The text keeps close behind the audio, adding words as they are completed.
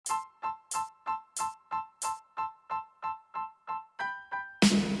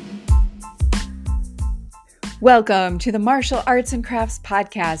Welcome to the Martial Arts and Crafts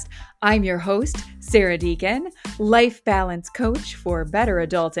Podcast. I'm your host, Sarah Deacon, life balance coach for better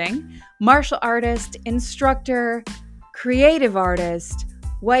adulting, martial artist, instructor, creative artist,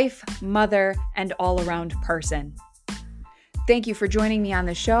 wife, mother, and all-around person. Thank you for joining me on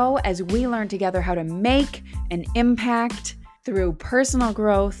the show as we learn together how to make an impact through personal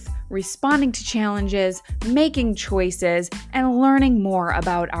growth, responding to challenges, making choices, and learning more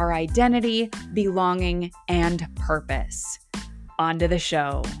about our identity, belonging, and purpose. On to the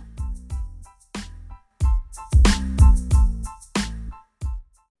show.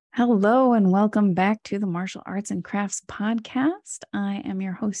 Hello, and welcome back to the Martial Arts and Crafts Podcast. I am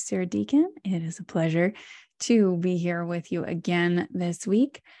your host, Sarah Deacon. It is a pleasure to be here with you again this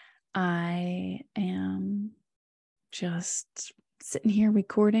week. I am just sitting here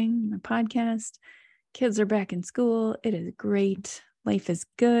recording my podcast. Kids are back in school. It is great. Life is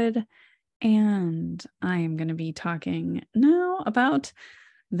good. And I am going to be talking now about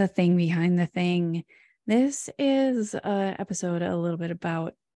the thing behind the thing. This is an episode a little bit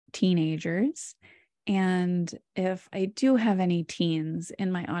about teenagers. And if I do have any teens in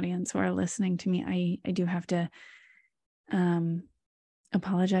my audience who are listening to me, I do have to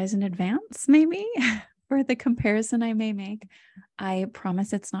apologize in advance, maybe, for the comparison I may make. I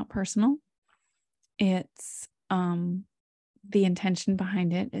promise it's not personal. It's the intention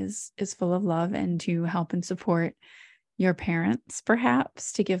behind it is full of love and to help and support your parents,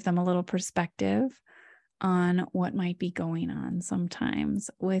 perhaps, to give them a little perspective on what might be going on sometimes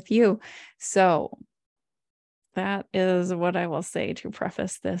with you. So that is what I will say to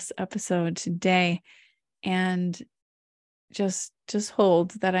preface this episode today. And just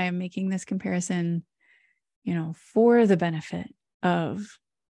hold that I am making this comparison, for the benefit of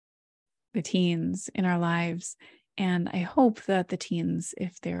the teens in our lives. And I hope that the teens,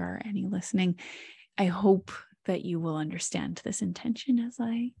 if there are any listening, I hope that you will understand this intention as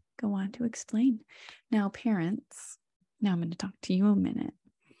I go on to explain. Now, parents, I'm going to talk to you a minute.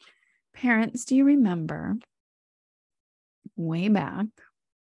 Parents, do you remember way back,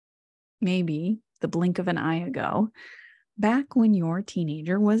 maybe the blink of an eye ago, back when your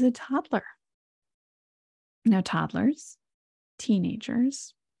teenager was a toddler? Now, toddlers,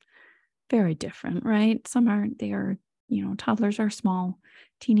 teenagers, very different, right? Toddlers are small,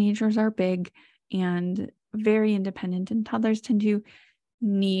 teenagers are big and very independent, and toddlers tend to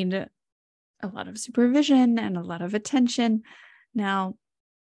need a lot of supervision and a lot of attention. Now,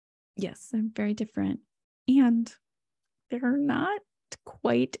 yes, they're very different, and they're not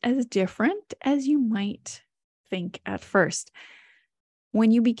quite as different as you might think at first.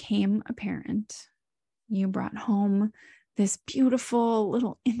 When you became a parent, you brought home this beautiful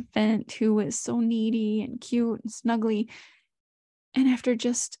little infant who was so needy and cute and snuggly. And after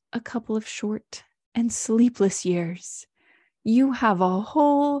just a couple of short and sleepless years, you have a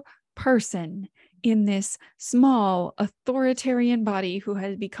whole person in this small authoritarian body who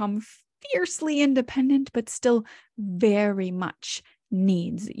has become fiercely independent, but still very much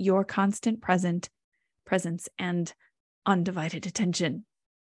needs your constant presence and undivided attention.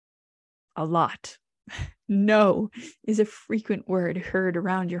 A lot. No is a frequent word heard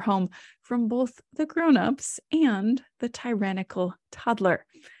around your home from both the grown-ups and the tyrannical toddler.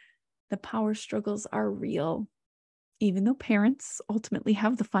 The power struggles are real. Even though parents ultimately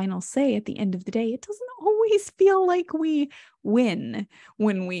have the final say at the end of the day, it doesn't always feel like we win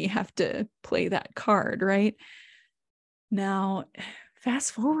when we have to play that card, right? Now,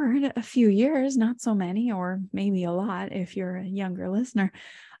 fast forward a few years, not so many, or maybe a lot if you're a younger listener,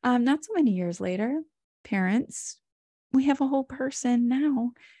 not so many years later, parents, we have a whole person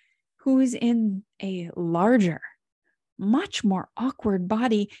now who's in a larger, much more awkward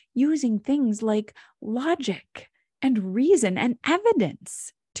body using things like logic and reason and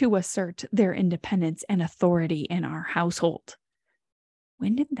evidence to assert their independence and authority in our household.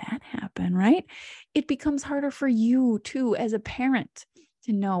 When did that happen, right? It becomes harder for you too, as a parent,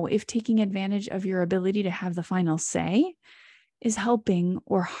 to know if taking advantage of your ability to have the final say is helping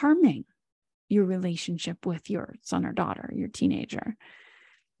or harming your relationship with your son or daughter, your teenager.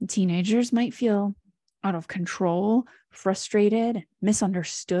 Teenagers might feel out of control, frustrated,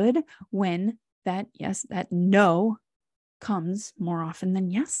 misunderstood when that no comes more often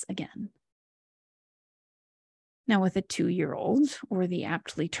than yes again. Now, with a 2-year-old or the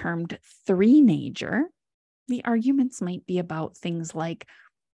aptly termed three-nager, the arguments might be about things like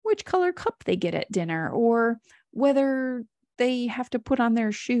which color cup they get at dinner or whether they have to put on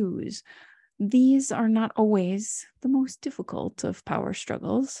their shoes. These are not always the most difficult of power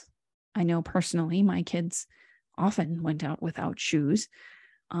struggles. I know personally my kids often went out without shoes.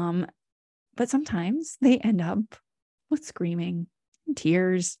 But But sometimes they end up with screaming and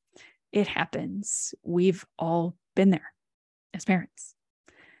tears. It happens. We've all been there as parents.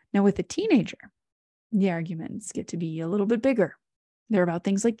 Now, with a teenager, the arguments get to be a little bit bigger. They're about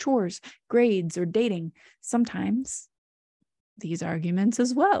things like chores, grades, or dating. Sometimes these arguments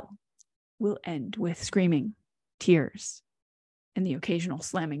as well will end with screaming, tears, and the occasional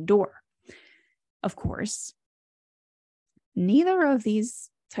slamming door. Of course, neither of these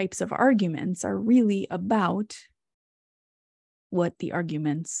types of arguments are really about what the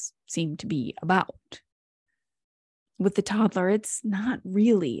arguments seem to be about. With the toddler, it's not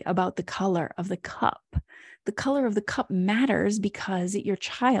really about the color of the cup. The color of the cup matters because your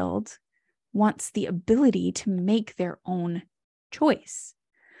child wants the ability to make their own choice.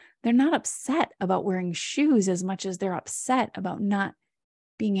 They're not upset about wearing shoes as much as they're upset about not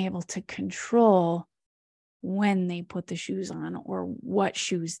being able to control when they put the shoes on or what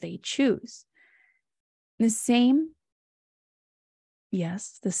shoes they choose. The same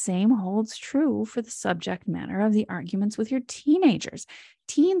holds true for the subject matter of the arguments with your teenagers.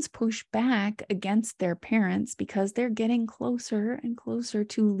 Teens push back against their parents because they're getting closer and closer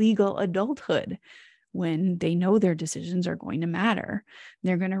to legal adulthood. When they know their decisions are going to matter,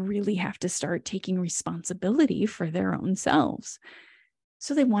 they're going to really have to start taking responsibility for their own selves.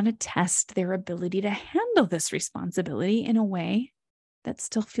 So they want to test their ability to handle this responsibility in a way that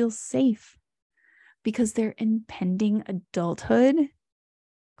still feels safe, because their impending adulthood,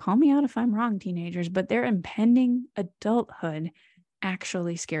 call me out if I'm wrong, teenagers, but their impending adulthood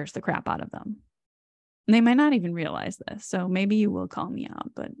actually scares the crap out of them. And they might not even realize this. So maybe you will call me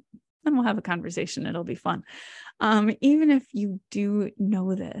out, but then we'll have a conversation. It'll be fun. Even if you do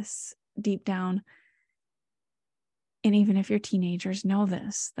know this deep down, and even if your teenagers know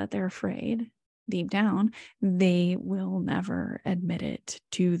this, that they're afraid deep down, they will never admit it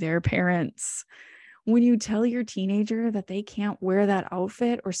to their parents. When you tell your teenager that they can't wear that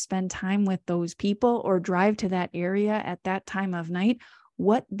outfit or spend time with those people or drive to that area at that time of night,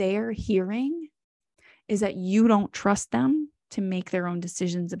 what they're hearing is that you don't trust them to make their own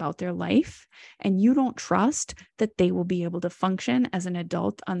decisions about their life, and you don't trust that they will be able to function as an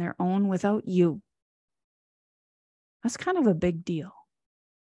adult on their own without you. That's kind of a big deal.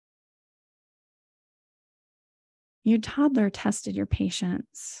 Your toddler tested your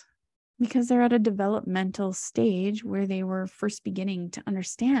patience because they're at a developmental stage where they were first beginning to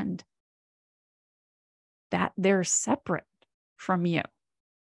understand that they're separate from you.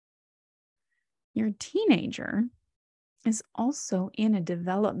 Your teenager is also in a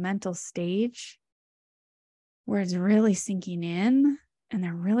developmental stage where it's really sinking in and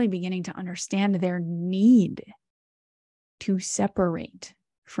they're really beginning to understand their need to separate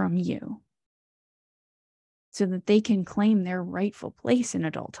from you so that they can claim their rightful place in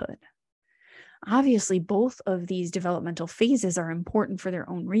adulthood. Obviously, both of these developmental phases are important for their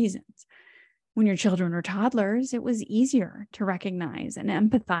own reasons. When your children were toddlers, it was easier to recognize and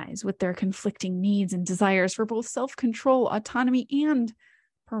empathize with their conflicting needs and desires for both self-control, autonomy, and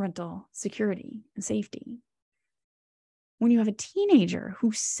parental security and safety. When you have a teenager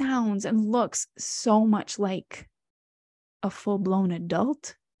who sounds and looks so much like a full-blown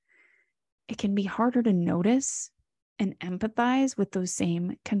adult, it can be harder to notice and empathize with those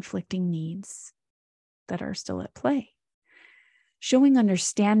same conflicting needs that are still at play. Showing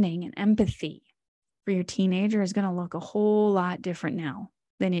understanding and empathy for your teenager is going to look a whole lot different now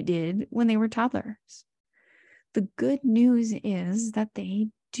than it did when they were toddlers. The good news is that they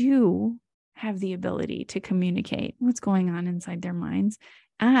do have the ability to communicate what's going on inside their minds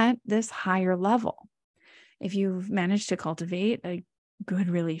at this higher level. If you've managed to cultivate a good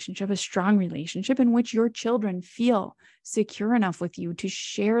relationship, a strong relationship in which your children feel secure enough with you to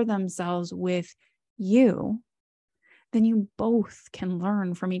share themselves with you, then you both can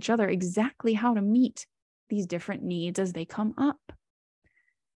learn from each other exactly how to meet these different needs as they come up.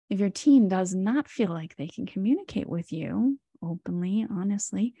 If your teen does not feel like they can communicate with you openly,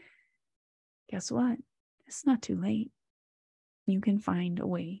 honestly, guess what? It's not too late. You can find a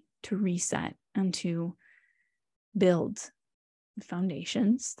way to reset and to build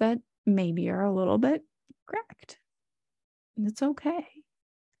foundations that maybe are a little bit cracked. And it's okay.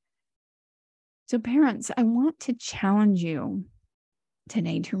 So parents, I want to challenge you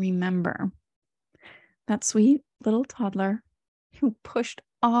today to remember that sweet little toddler who pushed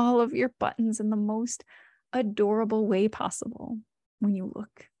all of your buttons in the most adorable way possible when you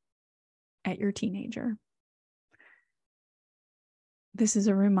look at your teenager. This is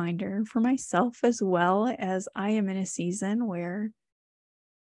a reminder for myself as well, as I am in a season where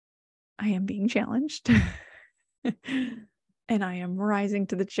I am being challenged. And I am rising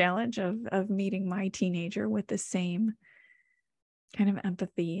to the challenge of meeting my teenager with the same kind of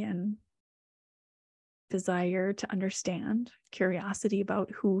empathy and desire to understand, curiosity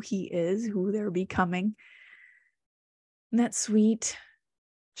about who he is, who they're becoming. And that sweet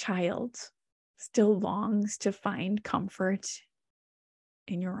child still longs to find comfort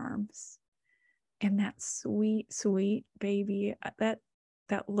in your arms. And that sweet, sweet baby, that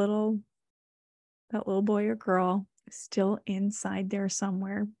little boy or girl is still inside there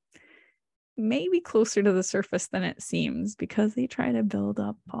somewhere, maybe closer to the surface than it seems, because they try to build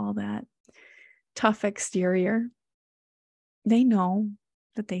up all that tough exterior. They know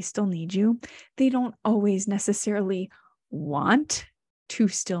that they still need you. They don't always necessarily want to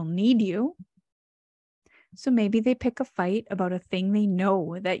still need you. So maybe they pick a fight about a thing they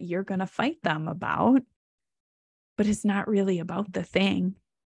know that you're going to fight them about, but it's not really about the thing.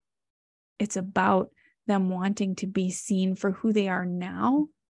 It's about them wanting to be seen for who they are now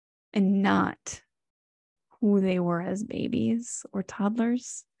and not who they were as babies or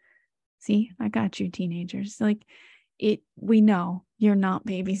toddlers. See, I got you, teenagers. Like we know you're not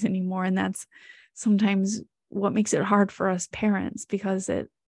babies anymore. And that's sometimes what makes it hard for us parents, because it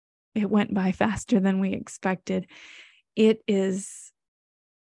went by faster than we expected. It is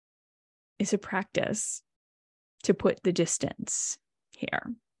a practice to put the distance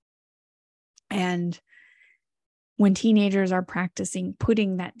here. And when teenagers are practicing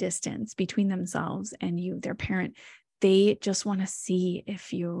putting that distance between themselves and you, their parent, they just want to see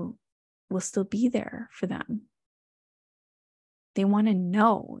if you will still be there for them. They want to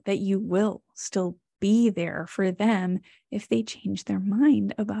know that you will still be there for them if they change their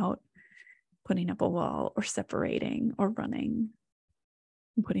mind about putting up a wall or separating or running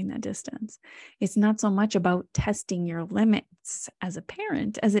and putting that distance. It's not so much about testing your limits as a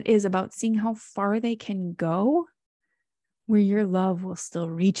parent as it is about seeing how far they can go where your love will still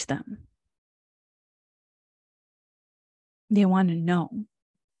reach them. They want to know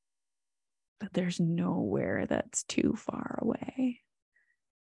that there's nowhere that's too far away.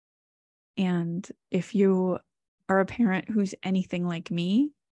 And if you are a parent who's anything like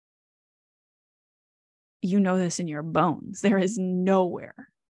me, you know this in your bones. There is nowhere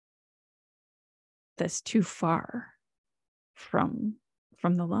that's too far from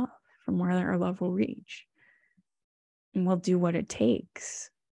the love, from where our love will reach. And we'll do what it takes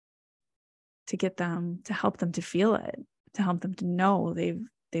to get them, to help them to feel it, to help them to know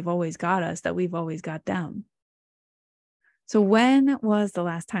they've always got us, that we've always got them. So when was the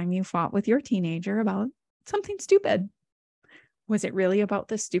last time you fought with your teenager about something stupid? Was it really about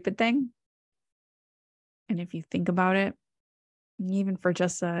this stupid thing? And if you think about it, even for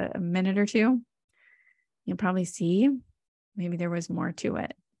just a minute or two, you'll probably see maybe there was more to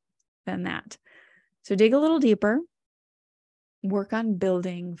it than that. So dig a little deeper, work on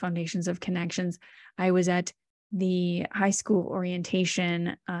building foundations of connections. I was at the high school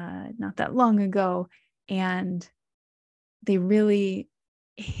orientation not that long ago, and they really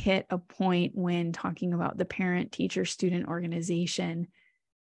hit a point when talking about the parent, teacher, student organization,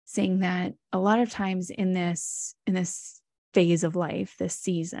 saying that a lot of times in this phase of life, this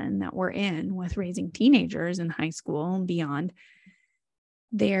season that we're in with raising teenagers in high school and beyond,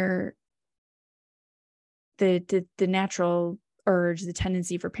 the natural urge, the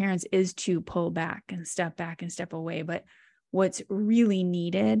tendency for parents is to pull back and step away. But what's really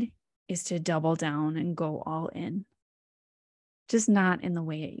needed is to double down and go all in. Just not in the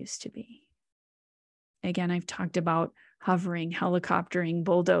way it used to be. Again, I've talked about hovering, helicoptering,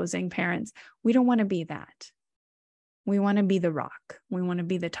 bulldozing parents. We don't want to be that. We want to be the rock. We want to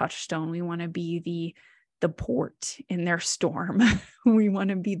be the touchstone. We want to be the port in their storm. We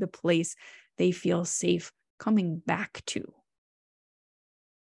want to be the place they feel safe coming back to.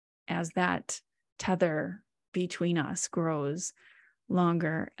 As that tether between us grows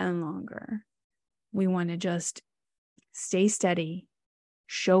longer and longer, we want to just stay steady,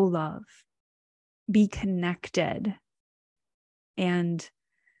 show love, be connected, and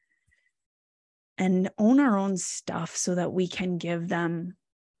own our own stuff so that we can give them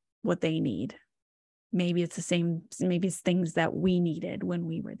what they need. Maybe it's things that we needed when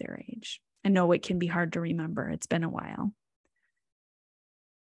we were their age. I know it can be hard to remember. It's been a while.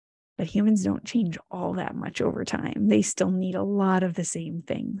 But humans don't change all that much over time. They still need a lot of the same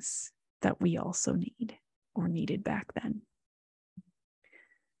things that we also need or needed back then.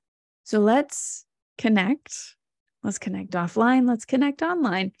 So let's connect. Let's connect offline. Let's connect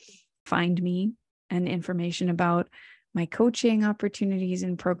online. Find me and information about my coaching opportunities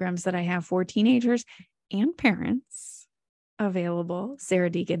and programs that I have for teenagers and parents available,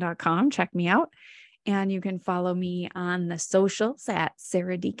 sarahdeacon.com. Check me out. And you can follow me on the socials at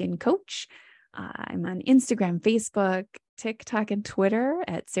Sarah Deacon Coach. I'm on Instagram, Facebook, TikTok, and Twitter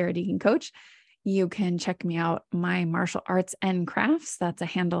at Sarah Deacon Coach. You can check me out, My Martial Arts and Crafts. That's a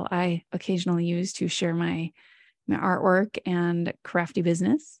handle I occasionally use to share my artwork and crafty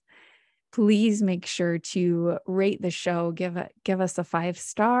business. Please make sure to rate the show, give us a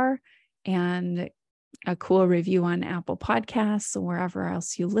 5-star and a cool review on Apple Podcasts or wherever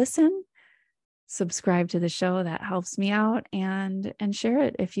else you listen. Subscribe to the show. That helps me out, and share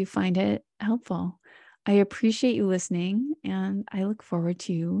it if you find it helpful. I appreciate you listening, and I look forward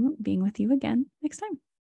to being with you again next time.